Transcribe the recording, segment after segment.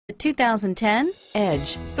2010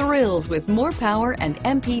 Edge. Thrills with more power and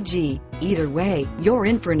MPG. Either way, you're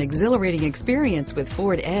in for an exhilarating experience with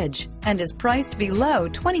Ford Edge and is priced below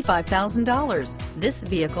 $25,000. This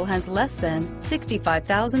vehicle has less than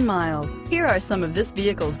 65,000 miles. Here are some of this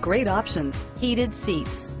vehicle's great options: heated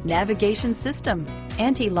seats, navigation system,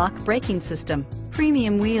 anti-lock braking system,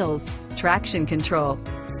 premium wheels, traction control,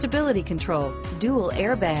 stability control, dual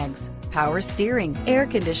airbags, power steering, air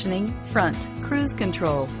conditioning, front, cruise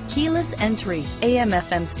control, keyless entry,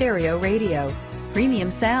 AM/FM stereo radio,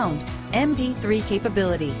 premium sound, MP3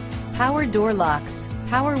 capability, power door locks,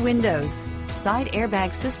 power windows, side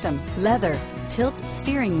airbag system, leather, tilt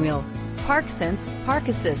steering wheel, park sense, park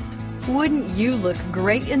assist. Wouldn't you look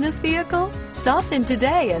great in this vehicle? Stop in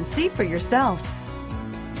today and see for yourself.